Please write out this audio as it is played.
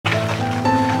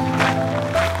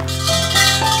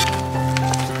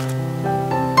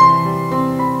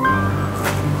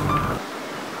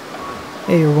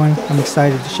Hey everyone, I'm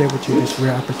excited to share with you this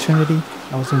rare opportunity.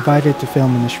 I was invited to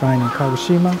film in the shrine in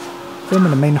Kagoshima. Filming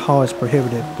the main hall is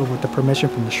prohibited, but with the permission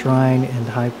from the shrine and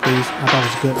the high priest, I thought it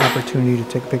was a good opportunity to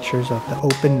take pictures of the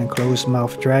open and closed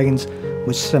mouth dragons,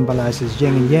 which symbolizes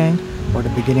yin and yang, or the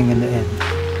beginning and the end.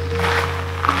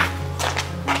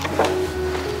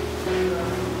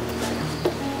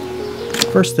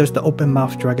 First, there's the open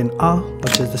mouth dragon Ah,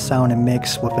 which is the sound it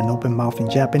makes with an open mouth in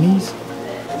Japanese.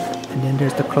 And then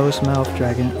there's the closed mouth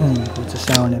dragon which is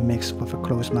the sound it makes with a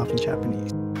closed mouth in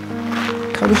Japanese.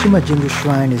 Kagoshima Jingu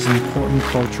Shrine is an important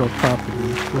cultural property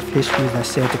with history that's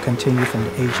said to continue from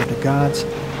the age of the gods.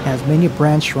 It has many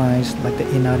branch shrines like the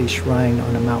Inari Shrine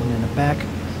on the mountain in the back,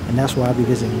 and that's where I'll be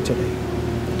visiting today.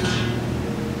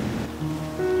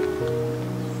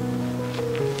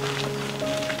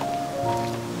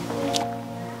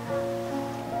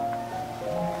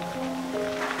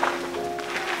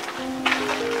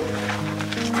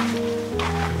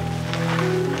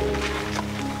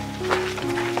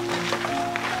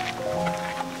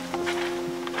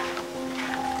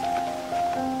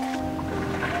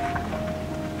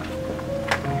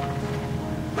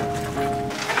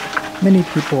 Many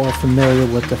people are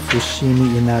familiar with the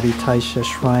Fushimi Inari Taisha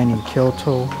Shrine in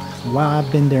Kyoto. While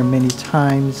I've been there many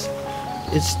times,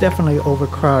 it's definitely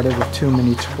overcrowded with too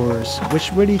many tourists,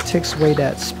 which really takes away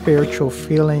that spiritual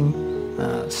feeling.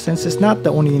 Since it's not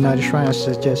the only Inari Shrine, I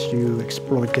suggest you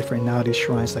explore different Inari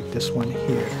shrines like this one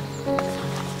here.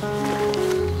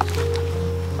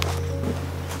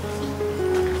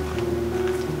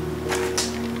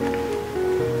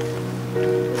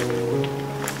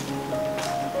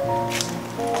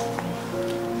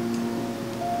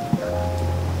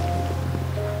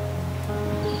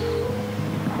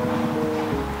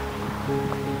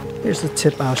 Here's a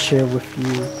tip I'll share with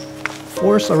you.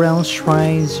 Forest around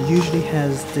shrines usually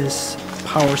has this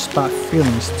power spot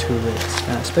feelings to it,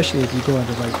 especially if you go at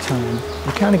the right time.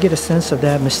 You kind of get a sense of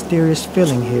that mysterious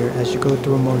feeling here as you go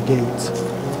through more gates.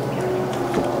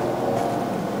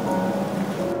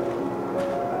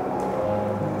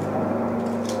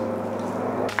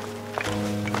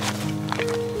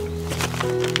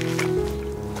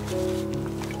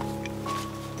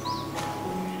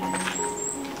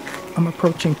 I'm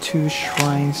approaching two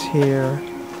shrines here.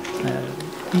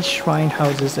 Each shrine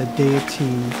houses a deity,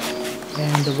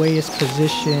 and the way it's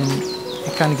positioned,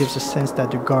 it kind of gives a sense that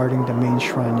they're guarding the main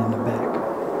shrine in the back.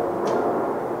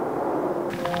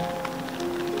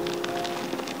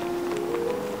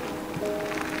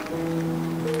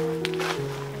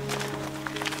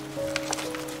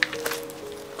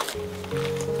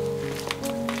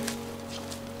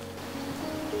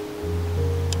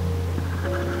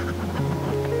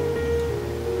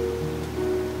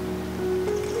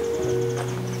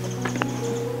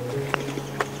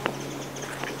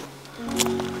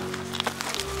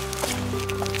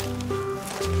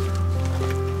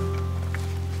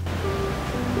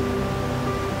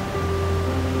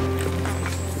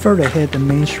 Further ahead, the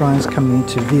main shrines come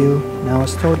into view. Now I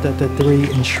was told that the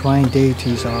three enshrined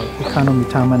deities are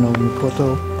Ukanomitama no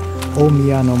Mikoto,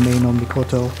 Omiya no Mei no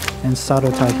Mikoto, and Sado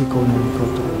Taihiko no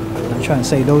Mikoto. I'm trying to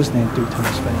say those names 3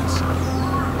 times fast.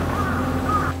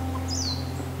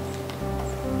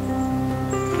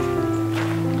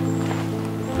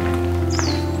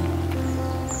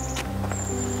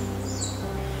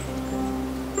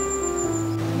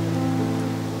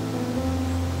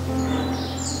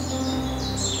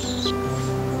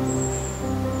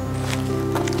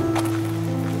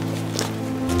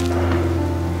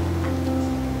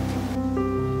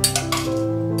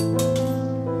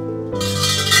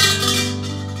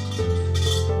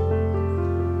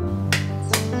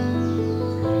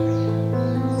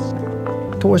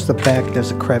 Towards the back,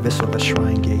 there's a crevice of a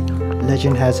shrine gate.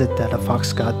 Legend has it that a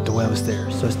fox god dwells there,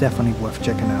 so it's definitely worth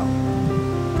checking out.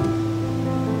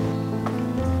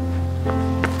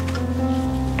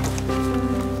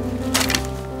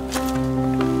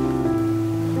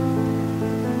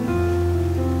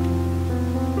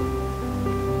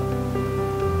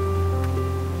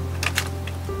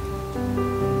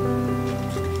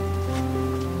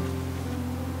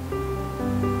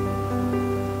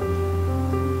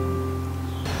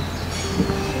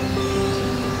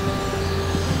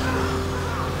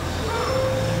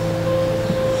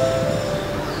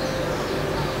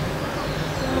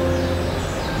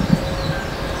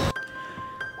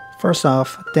 First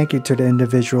off, thank you to the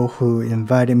individual who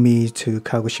invited me to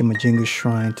Kagoshima Jingu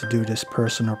Shrine to do this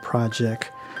personal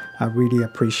project. I really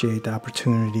appreciate the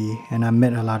opportunity, and I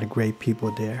met a lot of great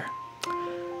people there.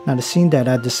 Now the scene that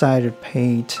I decided to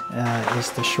paint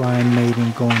is the shrine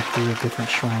maiden going through the different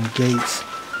shrine gates.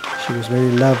 She was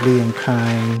very lovely and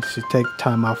kind to take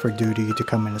time off her duty to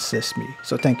come and assist me.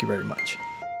 So thank you very much.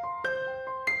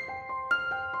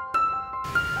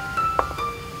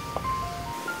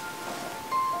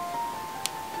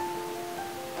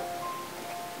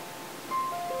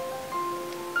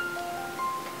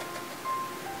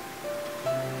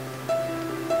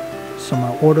 So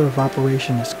my order of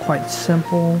operation is quite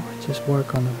simple. Just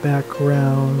work on the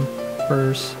background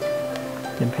first,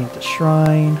 then paint the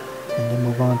shrine, and then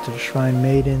move on to the Shrine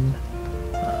Maiden.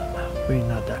 Really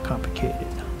not that complicated.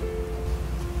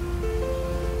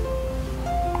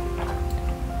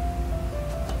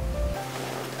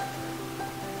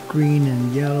 Green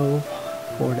and yellow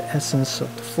for the essence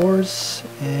of the forest,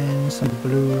 and some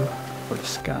blue for the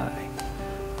sky.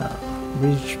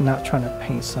 Really not trying to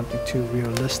paint something too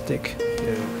realistic.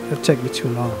 It'll take me too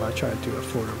long if I try to do a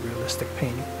photorealistic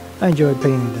painting. I enjoy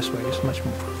painting this way. It's much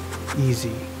more easy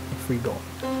and free going.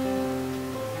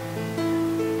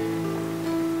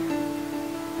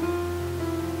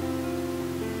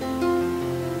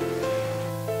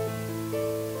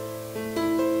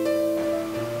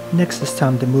 Next, it's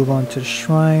time to move on to the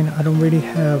shrine. I don't really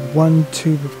have one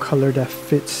tube of color that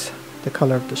fits the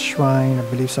color of the shrine. I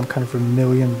believe some kind of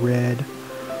vermilion red.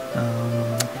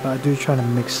 But I do try to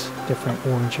mix different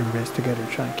orange and reds together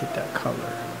to try and get that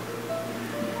color.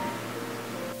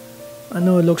 I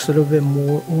know it looks a little bit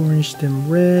more orange than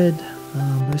red,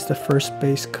 but it's the first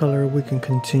base color. We can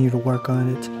continue to work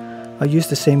on it. I'll use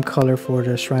the same color for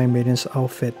the Shrine Maiden's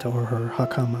outfit or her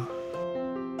hakama.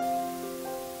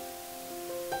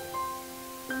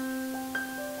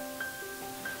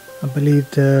 I believe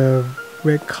the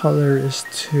red color is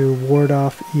to ward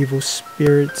off evil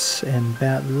spirits and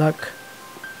bad luck.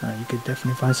 You could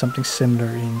definitely find something similar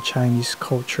in Chinese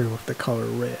culture with the color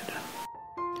red.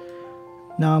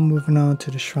 Now I'm moving on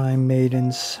to the Shrine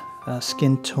Maiden's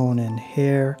skin tone and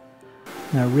hair.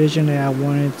 Now originally I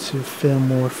wanted to film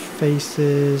more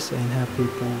faces and have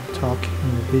people talk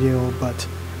in the video, but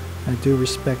I do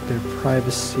respect their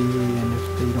privacy, and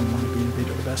if they don't want to be in the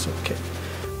video, that's okay.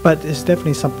 But it's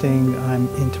definitely something I'm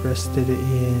interested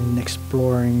in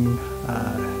exploring,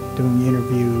 doing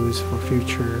interviews for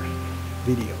future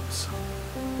videos.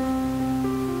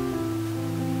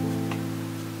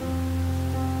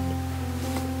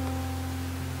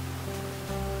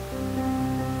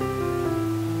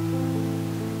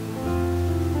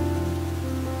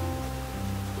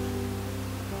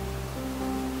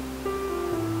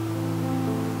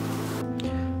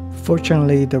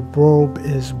 Fortunately, the robe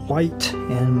is white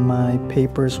and my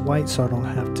paper is white, so I don't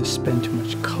have to spend too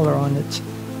much color on it.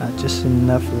 Just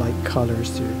enough light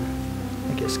colors to,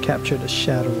 I guess, capture the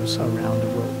shadows around the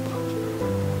robe.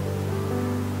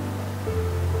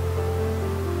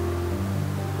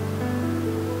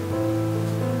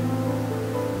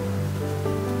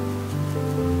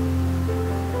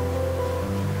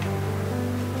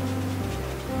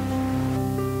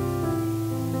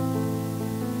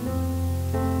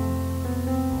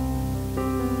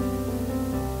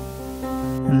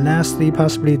 And lastly,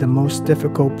 possibly the most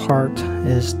difficult part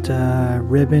is the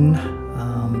ribbon.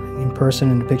 In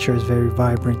person, in the picture, is very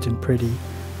vibrant and pretty.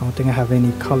 I don't think I have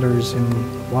any colors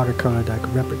in watercolor that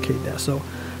could replicate that, so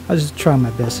I'll just try my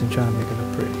best and try to make it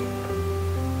look pretty.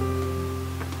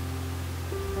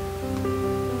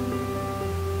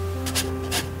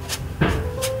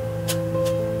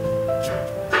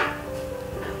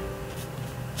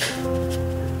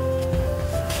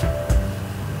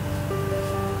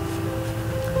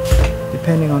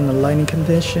 Depending on the lighting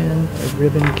condition, the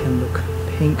ribbon can look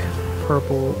pink,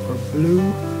 purple, or blue.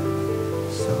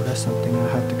 So that's something I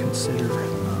have to consider.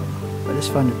 But it's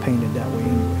fun to paint it that way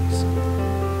anyways.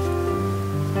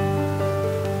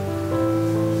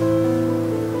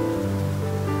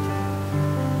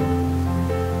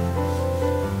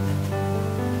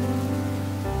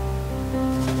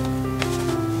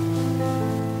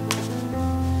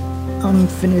 I'm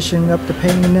finishing up the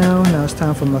painting now. Now it's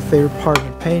time for my favorite part of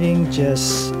the painting,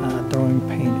 just throwing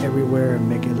paint everywhere and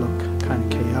make it look kind of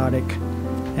chaotic.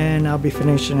 And I'll be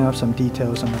finishing up some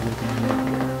details on the ribbon.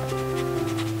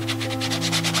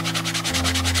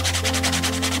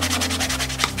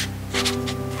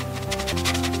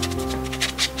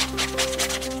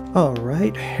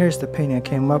 Alright, here's the painting I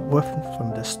came up with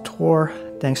from this tour.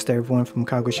 Thanks to everyone from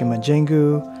Kagoshima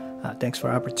Jingu. Thanks for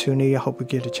the opportunity. I hope we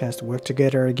get a chance to work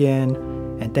together again.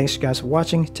 And thanks you guys for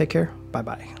watching. Take care. Bye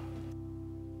bye.